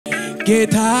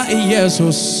ጌታ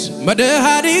ኢየሱስ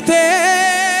መድኃኒቴ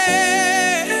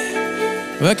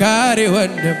መካሪ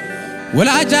ወንድም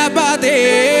ወላጅ አባቴ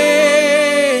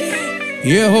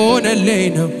የሆነልኝ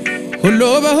ነው ሁሉ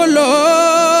በሁሉ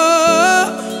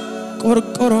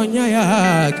ቆርቆሮኛ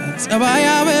ያቅ ጸባያ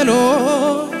መሎ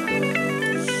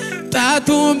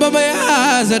ጣቱን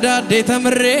በመያዝ ዳዴ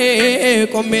ተምሬ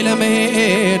ቆሜ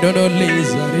ለመሄድ ሆኖልኝ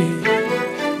ዛሬ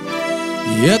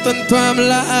የጥንቱ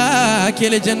አምላክ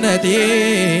የልጅነቴ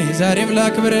ዛሬም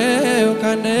ላክብረው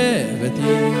ካንደበቴ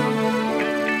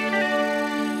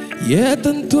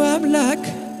የጥንቱ አምላክ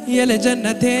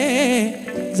የልጅነቴ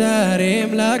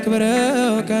ዛሬም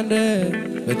ላክብረው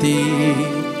ካንደበቴ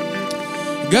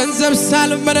ገንዘብ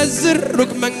ሳልመነዝር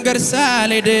ሩቅ መንገድ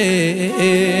ሳልሄድ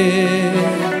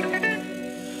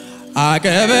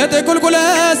አቀበት ቁልቁለት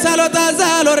ሳልወጣ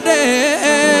ሳልወርድ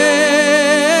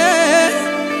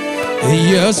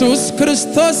ኢየሱስ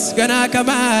ክርስቶስ ገና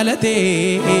ከማለቴ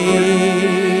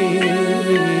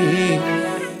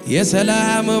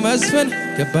የሰላም መስፍን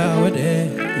ገባ ወደ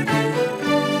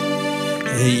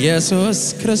ኢየሱስ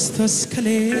ክርስቶስ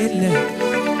ከሌለ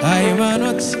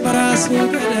ሃይማኖት በራሱ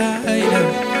ገዳይ ነው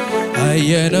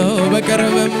አየነው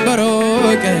በቅርብም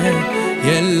በሩቅ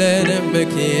የለንም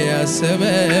ምክንያት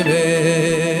ሰበብ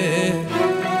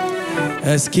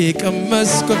እስኪ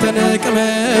ቀመስኩትን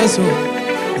ቅመሱ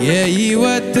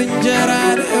የሕይወት እንጀራ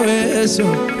ነው እሱ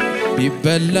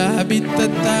ቢበላ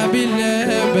ቢጠጣ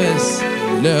ቢለበስ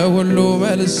ለሁሉ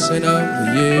መልስ ነው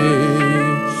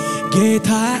ጌታ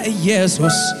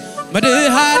ኢየሱስ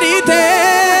መድኃኒቴ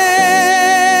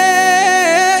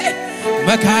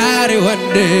መካሪ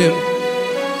ወንድም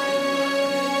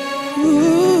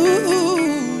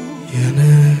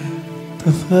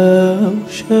የነጠፈው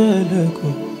ሸለቆ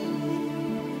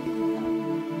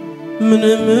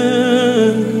ምንም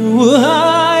ውሃ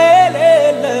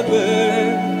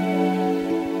የሌለበት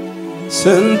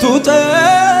ስንቱ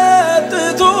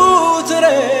ጠጥቶ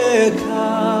ተረካ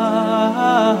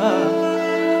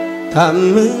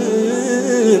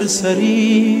ታምር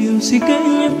ሰሪው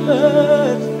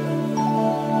ሲገኝበት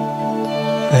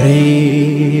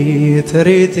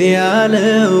ሬት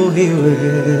ያለው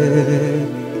ሕይወት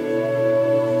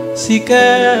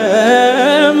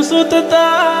ሲቀምሱ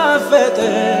ተጣፈጠ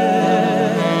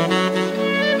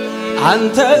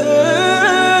አንተ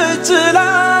እጅ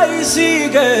ላይ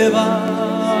ሲገባ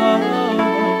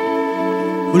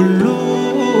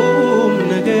ሁሉም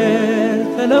ነገር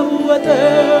ተለወጠ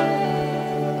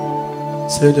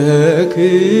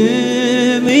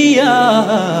ስደክም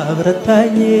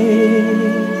ያብረታኝ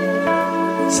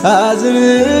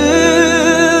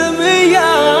ሳዝንም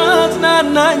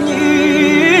ያጽናናኝ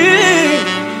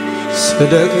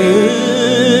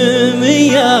ስደክም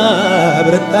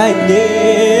ያብረታኝ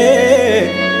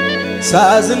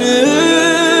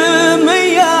ሳዝንም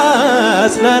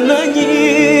ያጽናናኝ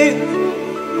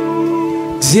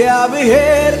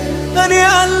እግዚአብሔር እኔ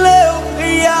ያለው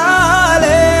እያለ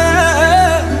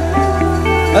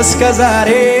እስከ ዛሬ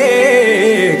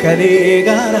ከኔ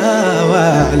ጋር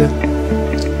ዋለ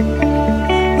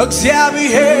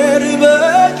እግዚአብሔር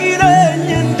በቂ ነኝ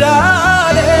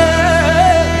እንዳለ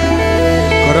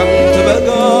ክረምት በጋ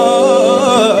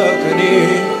ከኔ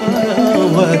ጋር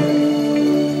ዋለ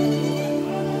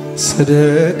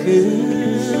ስደክም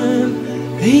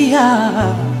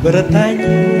ያበረታኝ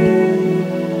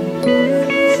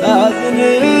ሳዝን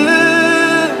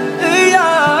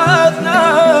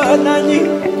ያጽናናኝ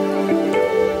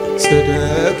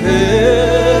ስደክም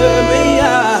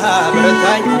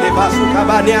ያበረታኝ ለባሱ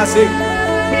ካባኒያሴ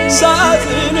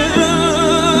ሳዝንም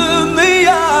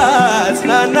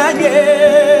ያጽናናኝ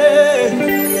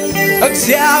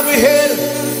እግዚአብሔር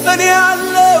እኔ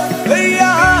ያለው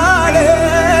እያለ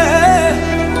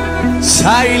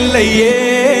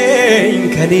ሳይለየኝ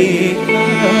ከኔ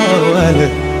ዋለ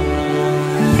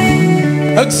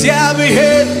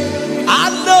እግዚአብሔር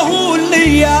አለሁልህ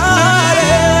እያለ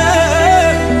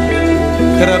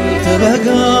ክረምት በጋ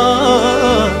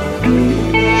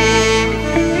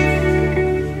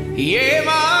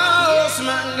የኤማሁስ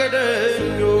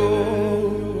መንገደኞች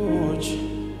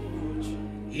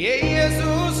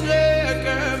የኢየሱስ ደቀ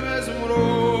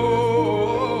መዝሙሮች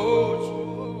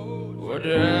ወደ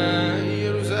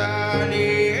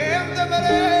ኢየሩሳሌም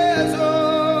ተመለሱ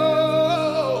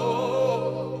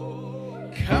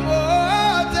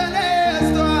ከሞት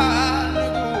ተነስቷል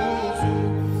ንጉሡ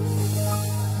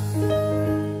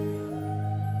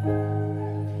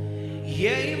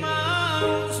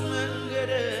የኤማሁስ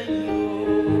መንገደኞች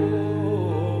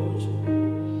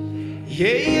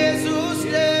የኢየሱስ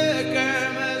ደቀ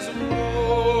መዝሙሮች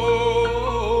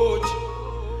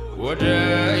ወደ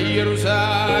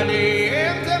ኢየሩሳሌም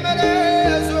ተመለሱ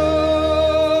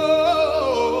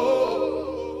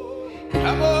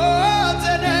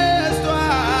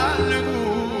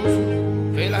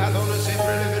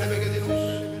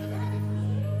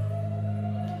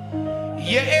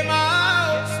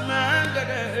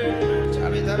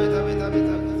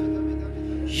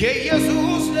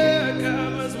የኢየሱስ ደቀ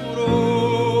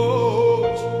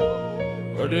መዝሙሮች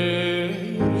ወደ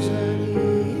ኢየሩሳሌም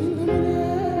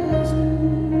ተመለሱ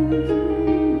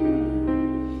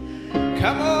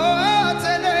ከሞት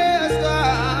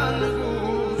ተነስቷል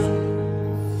ንጉሡ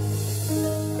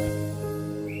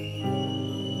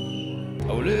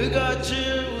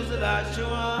አውልጋችሁ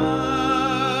ዝላችኋል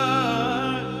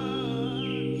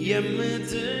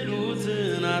የምትሉትን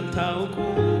አታውቁ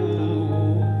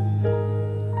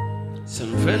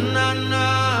ስንፍናና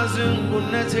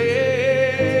ዝንጉነቴ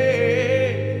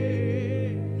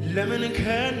ለምን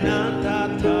ከናንተ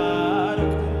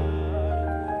አታርቁ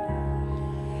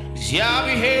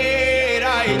እግዚአብሔር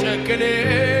አይጨክንም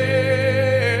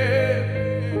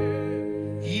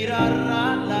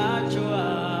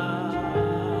ይራራላችኋል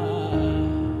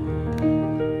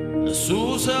እሱ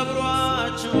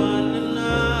ሰብሯችኋልና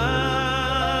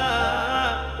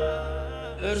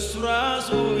እርሱ ራሱ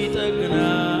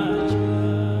ይጠግናል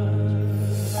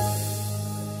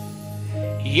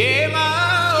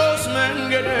የማውስ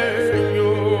መንገደኞች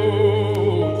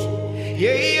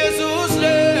የኢየሱስ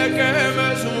ደቀ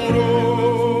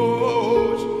መዝሙሮች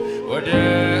ወደ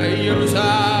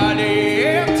ኢየሩሳሌም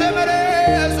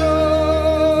ተመለሱ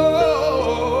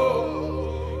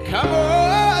ከሞት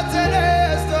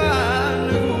ተነስቷል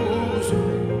ንጉሡ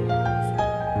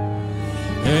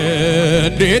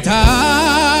እንዴት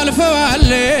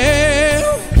አልፈዋለሁ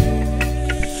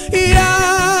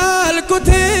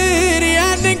ያልኩትን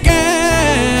ያንን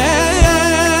ቀን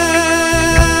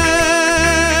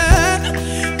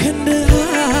ክንድህ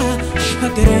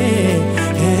አሻግሬ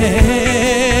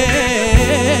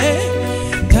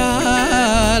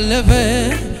ታለፈ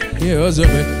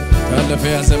የዘመን ታለፈ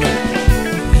ያዘመን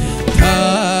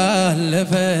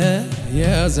ታለፈ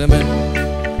ያዘመን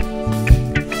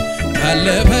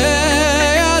ታለፈ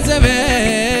ያዘመን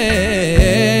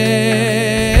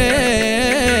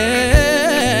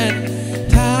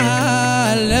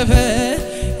ታለፈ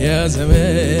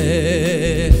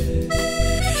ያዘመን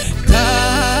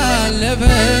ታለፈ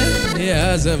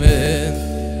ያዘመን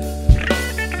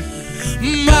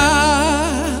ማ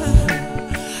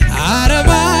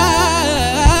አረባ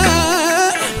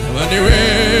ማን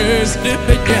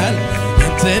ይወስድብኛል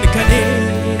አንተን ከኔ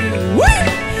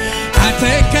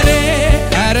አንተን ከኔ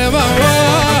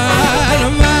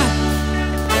አረባዋልማ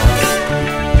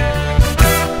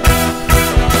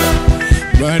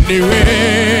ማን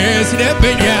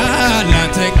ይወስድብኛል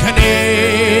አንተን ከኔ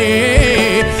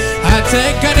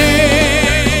አንተን ከኔ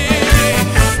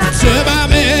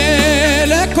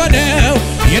ስማምለክ ነው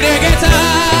የኔ ጌታ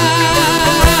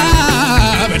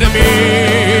በደሜ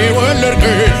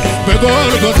ወለድከኝ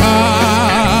በጎልጎታ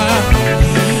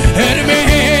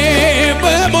እድሜዬን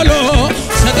በሙሉ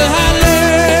ሰጥሃለሁ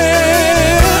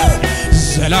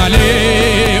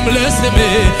ዘላለም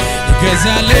ለስምህ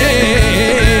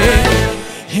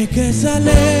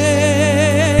እገዛለሁ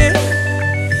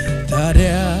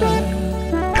ታዲያ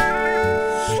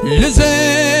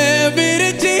ልዘምር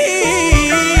እንጂ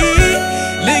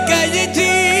ልቀኝ እንጂ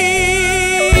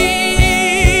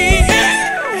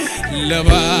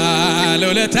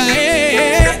ለባለውለታዬ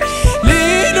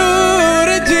ልኑር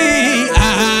እንጂ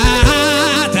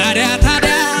ታዲያ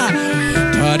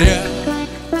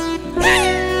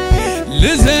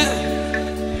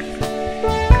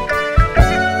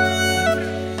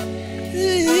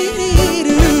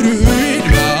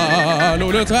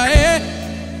ባለውለታዬ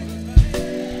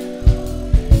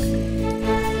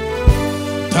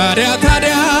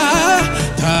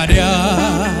ታዲያ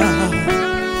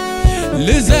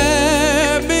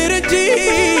ልዘምር እንጂ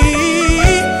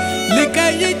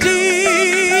ልቀኝ እንጂ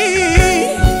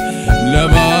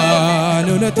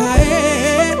ለባለውለታዬ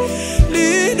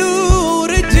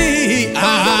ልኑር እንጂ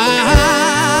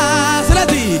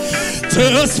ስለዚህ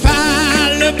ተስፋ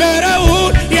አልነበረውን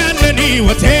ያንን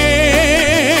ሕይወቴ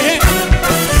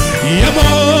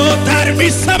የሞት ጣር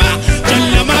የሚሰማ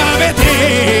ጨለማ ቤቴ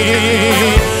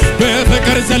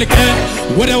በፍቅር ዘልቀ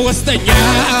ወደ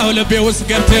ውስጠኛው ልቤ ውስጥ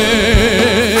ገብተህ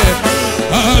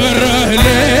አበራህልኝ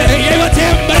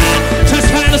የሕይወቴን ብርሃን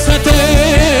ተስፋን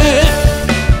ሰጥተህ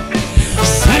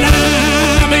ሰላም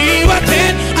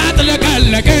ሕይወቴን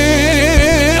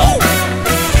አጥለቀለቀው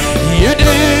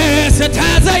የደስታ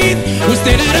ዘይት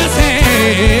ውስጤን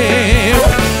አረሰው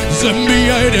ዝም ብዬ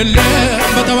አይደለም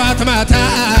በጠዋት ማታ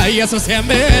ኢየሱስ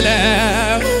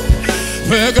የምለው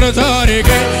ፍቅር ታሪክ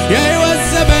የሕይወት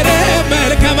ዘመኔ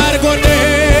መልካም አድርጎልኝ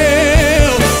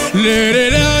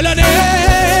ልልለው ለኔ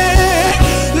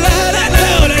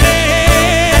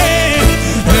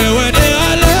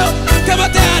እወድሃለሁ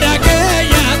ከሞት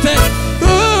ያዳንከኝ አንተ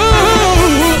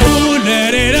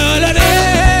ልልለው ለኔ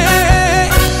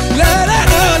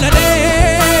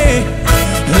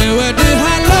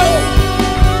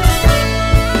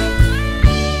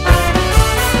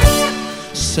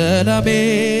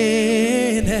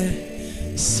ሰላሜን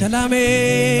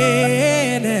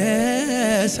ሰላሜን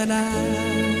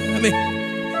ሰላሜ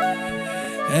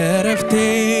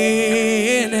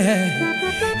እረፍቴን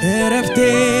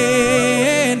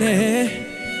እረፍቴን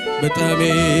በጣም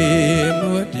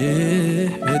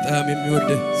የሚወድ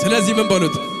ስለዚህ ምን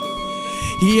በሉት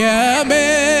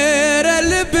የምሕረት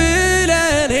ልብ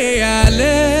ለኔ ያለ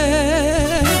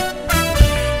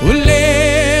ሁሌ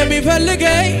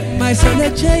የሚፈልገኝ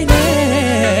ማይሰለቸኝ ነው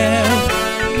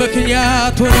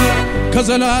ምክንያቱ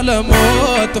ከዘላለም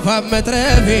ሞት ጥፋት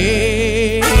መትረፌ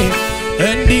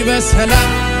እንዲህ በሰላም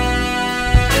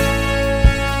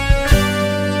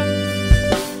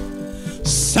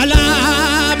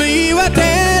ሰላም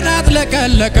ሕይወቴን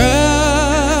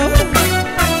አጥለቀለቀው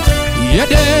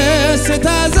የደስታ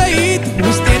ዘይት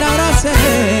ውስጤን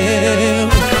አራሰው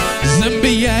ዝም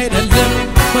ብዬ አይደለም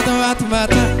በጠዋት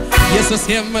ማታ ኢየሱስ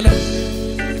የምለው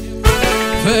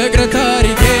ፍቅር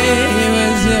ታሪኬ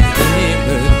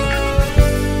ወዘፈበት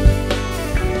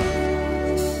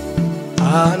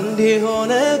አንድ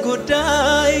የሆነ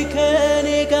ጉዳይ ከኔ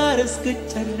ጋር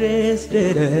እስክጨርስ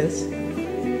ድረስ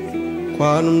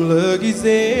እንኳንም ለጊዜ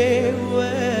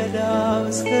ወዳው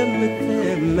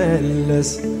እስከምትመለስ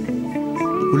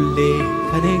ሁሌ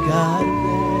ከኔ ጋር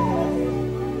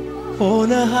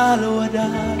ሆነሃል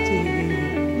ወዳጄ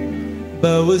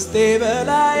በውስጤ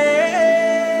በላዬ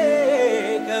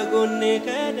ከጎኔ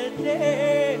ከደዴ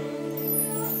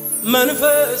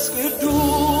መንፈስ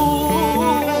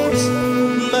ቅዱስ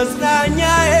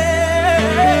መጽናኛዬ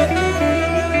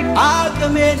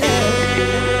አቅሜ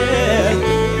ነህ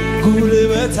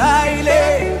ጉልበት ኃይሌ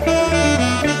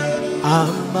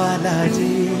አማላጄ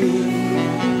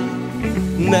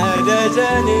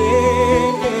ነደጀኔ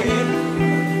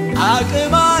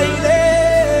አቅም ኃይሌ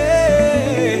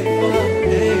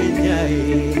ጓደኛዬ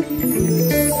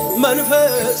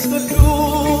መንፈስ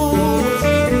ቅዱስ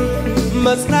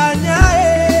መጽናኛዬ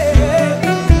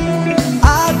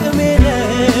አቅሜ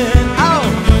ነህ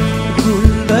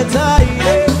ጉልበት ኃይሌ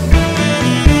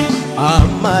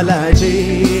አማላጄ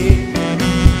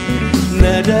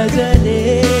ነደጀኔ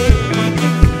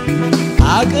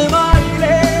አቅም ኃይሌ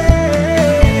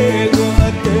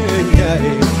ጓደኛዬ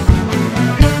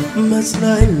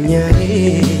መጽናኛዬ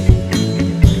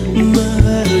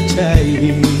መርቻዬ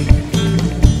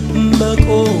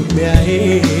መቆሚያዬ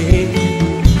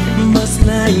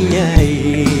መጽናኛዬ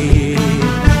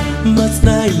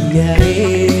መጽናኛዬ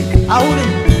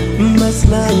አሁንም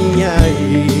መጽናኛዬ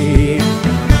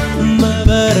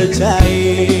መበረቻዬ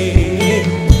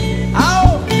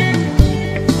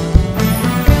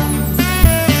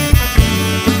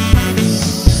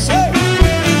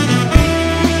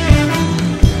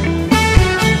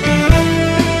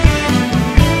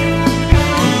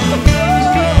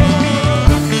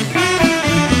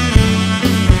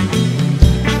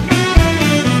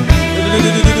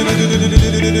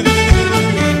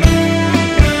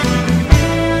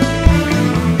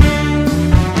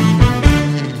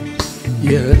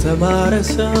የተማረ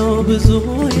ሰው ብዙ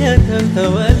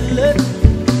የተተወለት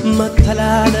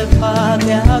መተላለፍ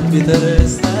ኃጢአት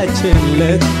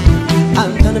ቢተረሳችለት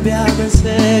አንተን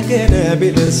ቢያመሰግን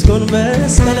ቢልስኩን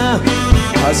መስገና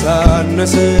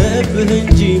አሳነሰብህ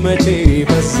እንጂ መቼ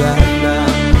በዛና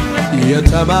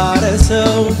የተማረ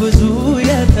ሰው ብዙ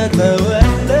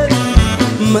የተተወለት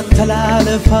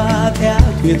መተላለፍ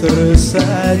ኃጢአት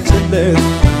ቢተረሳችለት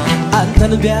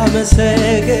አንተን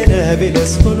ቢያመሰግን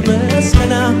ቢልስኩን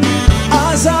መስገና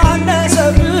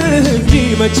አሳነሰብህ እንጂ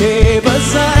መቼ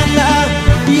በዛና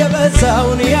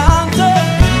የበዛውን ያንተ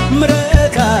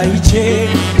ምሕረት አይቼ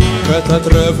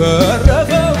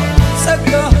ከተትረፈረፈው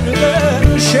ጸጋህን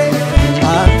ገርሼ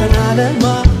አንተን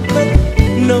አለማመን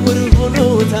ነውር ሆኖ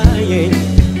ታየኝ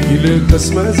ይልቅስ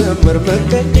መዘመር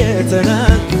መገኘትና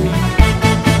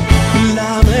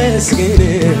ላመስግን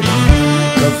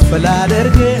ከፍ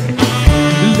ላደርግ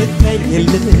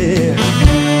ልቀኝልህ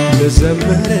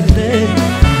ልዘምርልህ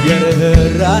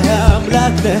የርኅራኄ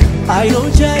አምላክ ነህ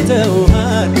አይኖች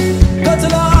አይተውሃል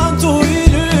ከትላንቱ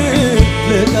ይልቅ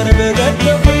ልቀርብ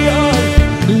ገደፍያል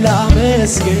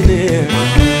ላመስግን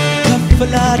ከፍ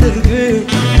ላደርግ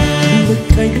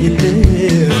ልቀኝልህ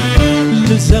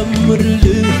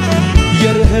ልዘምርልህ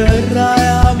የርኅራኄ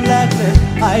አምላክ ነህ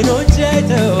አይኖች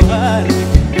አይተውሃል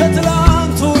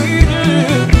ከትላንቱ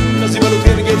ይልቅ ለዚህ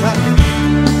በሉቴን ጌታ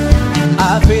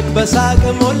አፌን በሳቅ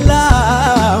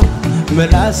ሞላው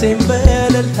ምላሴን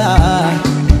በእልልታ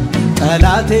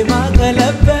ጠላቴ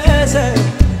ማቀለበሰ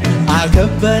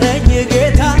አከበረኝ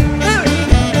ጌታ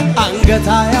አንገታ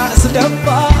ያስደፋ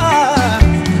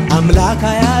አምላክ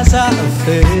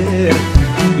ያሳፍር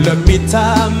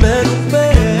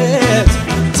ለሚታመኑበት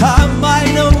ታም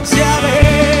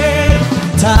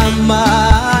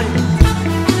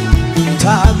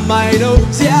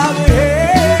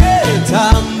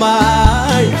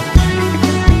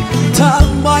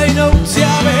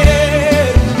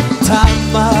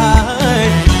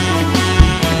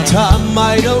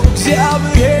ነው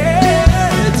እግዚአብሔር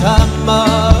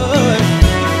ታማኝ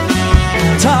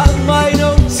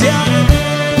ነው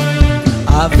እግዚአብሔር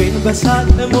አፌን በሳቅ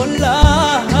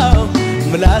ሞላው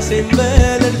ምላሴን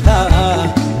በእልልታ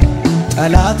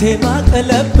ጠላቴ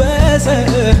ማቀለበሰ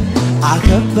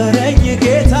አከበረኝ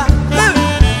ጌታ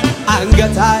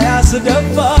አንገት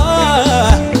ያስደፋ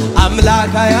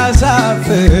አምላክ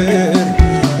ያሳፍር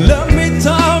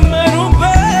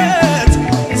ለሚታመኑበት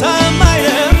ታማኝ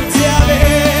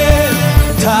እግዚአብሔር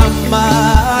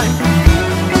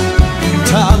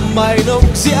ታማኝ ነው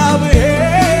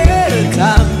እግዚአብሔር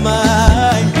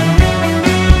ታማኝ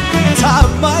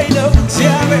ነው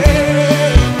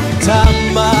እግዚአብሔር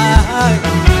ታማኝ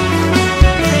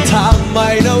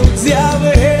ነው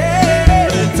እግዚአብሔር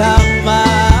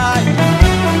ታማኝ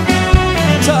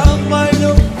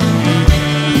ነው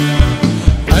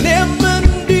እኔም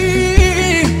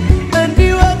እንዲህ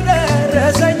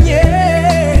ወደረሰኝ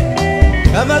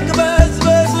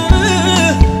ከመቅበዝበዝ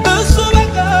እሱ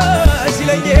በቃ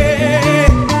ሲለኝ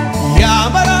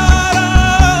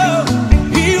ያመራራው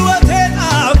ሕይወቴን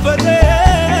አፈረ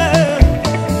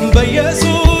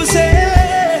በኢየሱሴ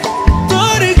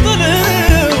ታሪክ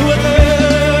ተለወጠ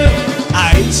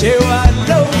አይቼዋለሁ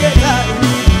ጌታ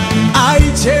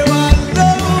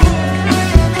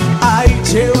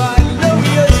አይቼዋለሁ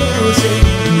ኢየሱሴ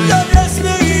ለደስ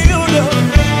ነው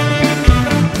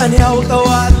እኔ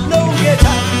አውቀዋለሁ ጌታ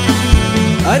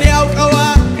እኔ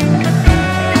አውቀዋለሁ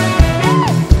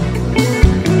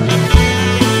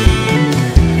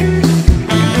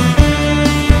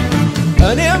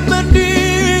እኔም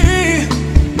እንዲህ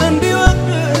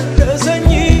ወደረሰኝ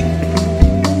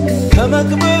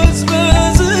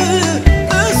ከመቅበዝበዝ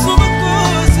እሱ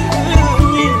መቆስኝ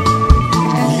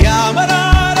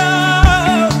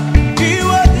ያመራራው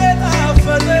ሕይወቴን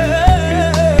አፈረ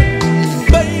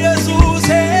በኢየሱሴ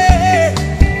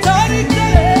ታሪክ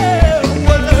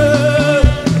ተለወጠ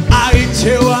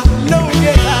አይቼዋለሁ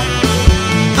ጌታ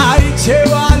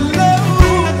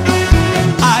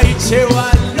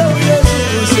አይቼዋለሁ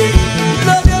ኢየሱሴ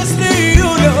ለደስ ልዩ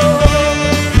ነው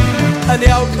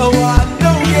እኔ አውቀዋለሁ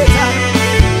ጌታ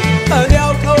እኔ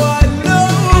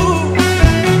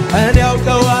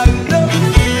አውቀዋለሁ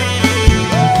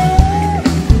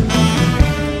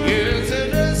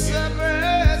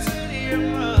የተነሳበትን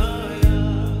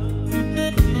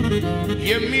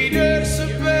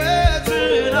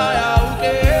የሚደርስበትን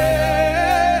አያውቅም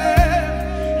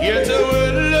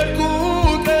የተወለድኩ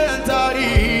ቀን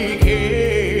ታሪኬ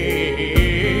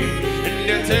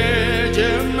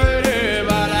እንደተጀመረ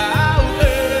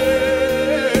ባላውቅም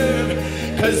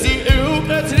ከዚህ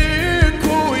እውቀት ልኩ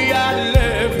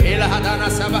ያለፍ ኤላሃዳና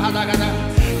ሰባሃዳጋዳ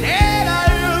ሌላ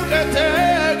እውቀት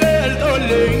ተገልጦልኛል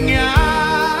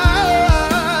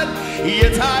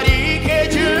የታሪኬ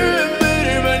ጅምር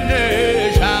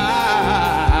መነሻው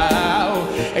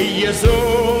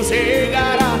ኢየሱሴ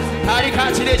ጋራ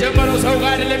ታሪካችን የጀመረው ሰው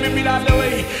ጋር አይደለም የሚላለ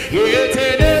ወይ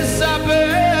የተነሳበትን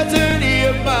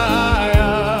የማያው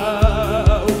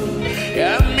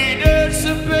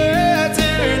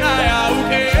የሚደርስበትን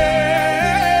አያውቅም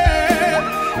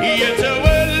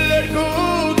የተወለድኩ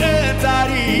ቀን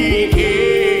ታሪኬ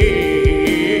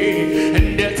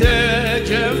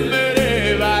እንደተጀመረ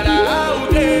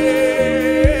ባላውቅም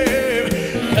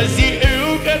ከዚህ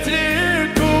እውቀት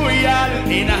ልኩ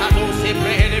ያልናሃቶ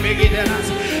ሴፕሬል በጌደናስ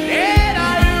ሌላ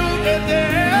እውቀት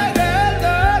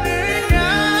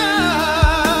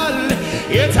ተገልጦልኛል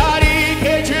የታሪኬ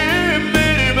ጅምር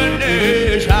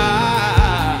መነሻው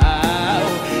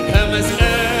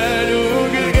ከመስቀሉ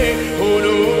ግርጌ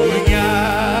ሆኖኛል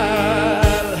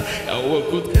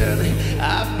ያወቅኩት ቀን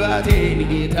አባቴን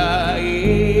ጌታዬ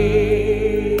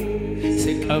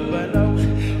ስቀበለው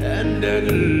እንደ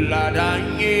ግል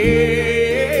አዳኜ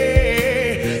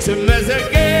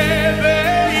ስመዘገብ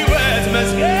በሕይወት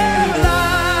መዝገብ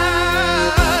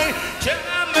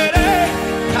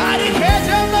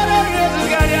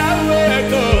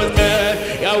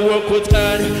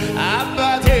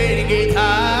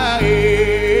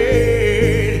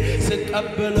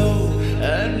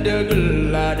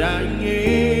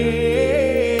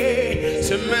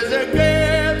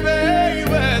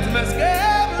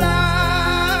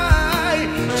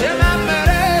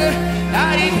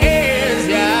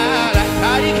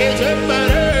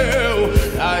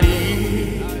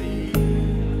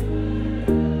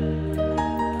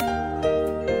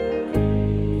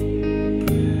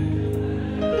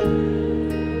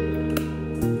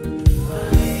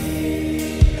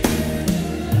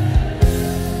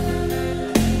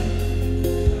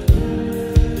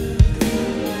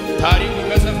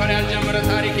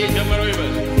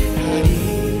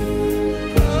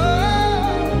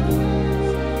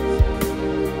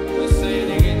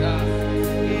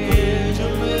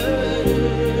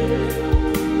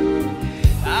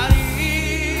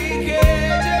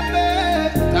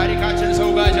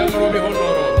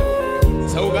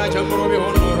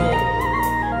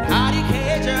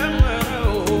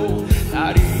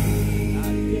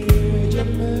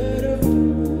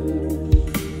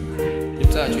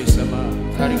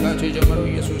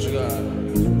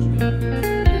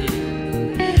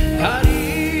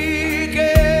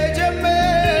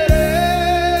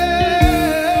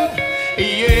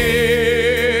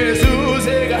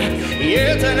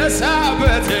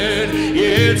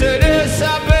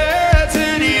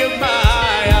የተነሳበትን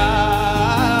የማያውቅ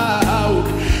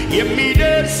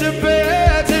የሚደርስበትን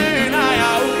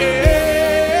አያውቅም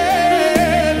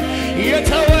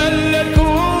የተወለድኩ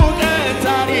ቀን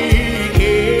ታሪኬ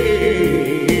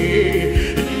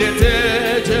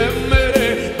እንደተጀመረ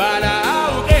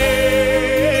ባላውቅም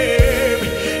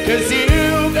ከዚህ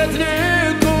እውቀት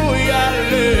ልኩ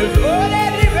ያለፈ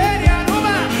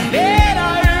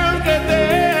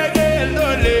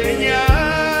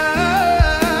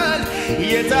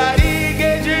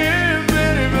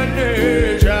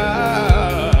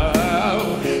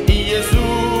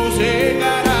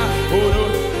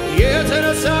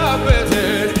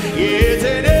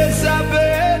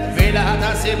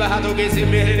ባህቶ ገዝ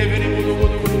መሄድን ሙሉ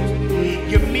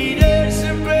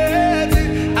የሚደርስበት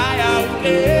አያውቅም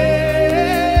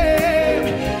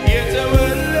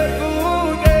የተወለድኩ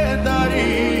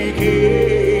ታሪኬ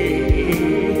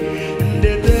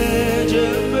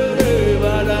እንደተጀመረ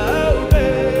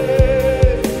ባላውቅም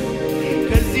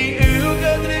ከዚህ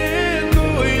እውቀት ልኩ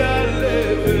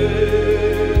ያለፈ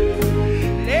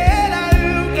ሌላ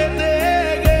እውቀት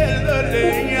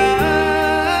ተገልጦልኛል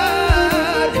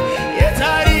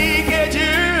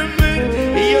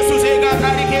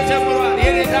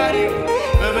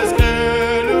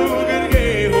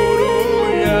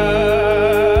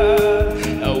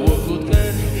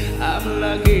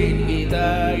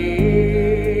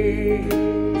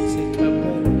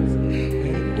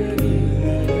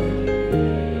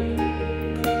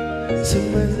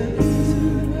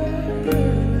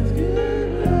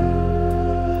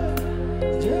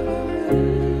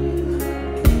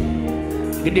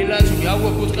ግዴላችሁ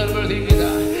ያወቁት ቀን በርቴ ጌታ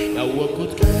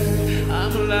ያወቁት ቀን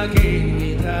አምላኬ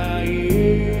ጌታዬ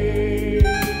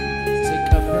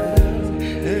ስቀበል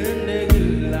እንደ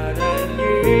ግል አዳኜ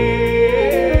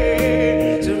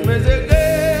ስመዘገብ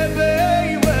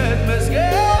በሕይወት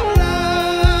መዝገብ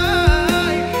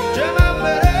ላይ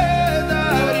ጀመረ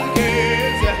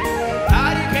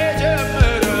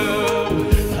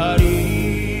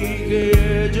ታሪኬ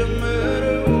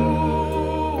ጀመረው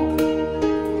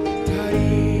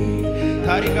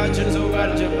ታሪካችን ሰው ጋር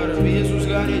ጀመረው ኢየሱስ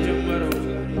ጋር የጀመረው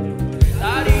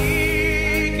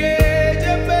ታሪክ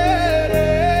ጀመረው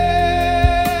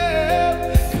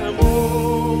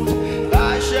ከሞት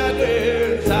ባሻገር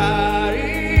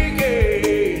ታሪክ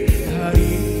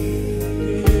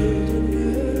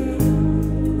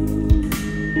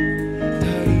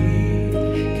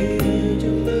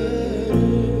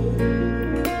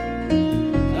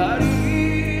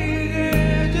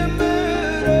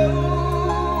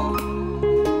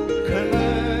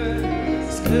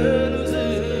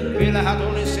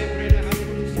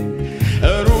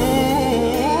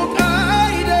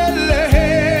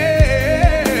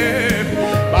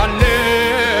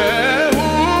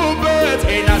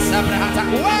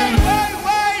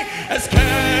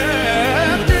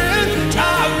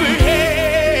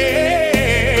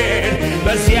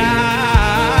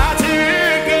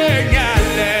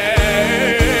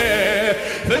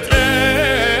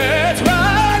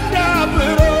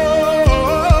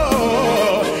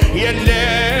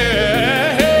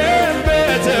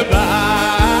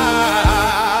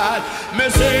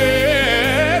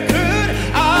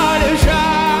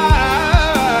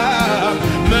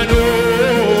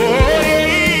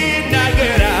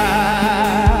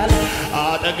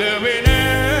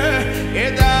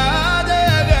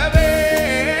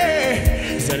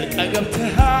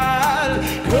ገብተሃል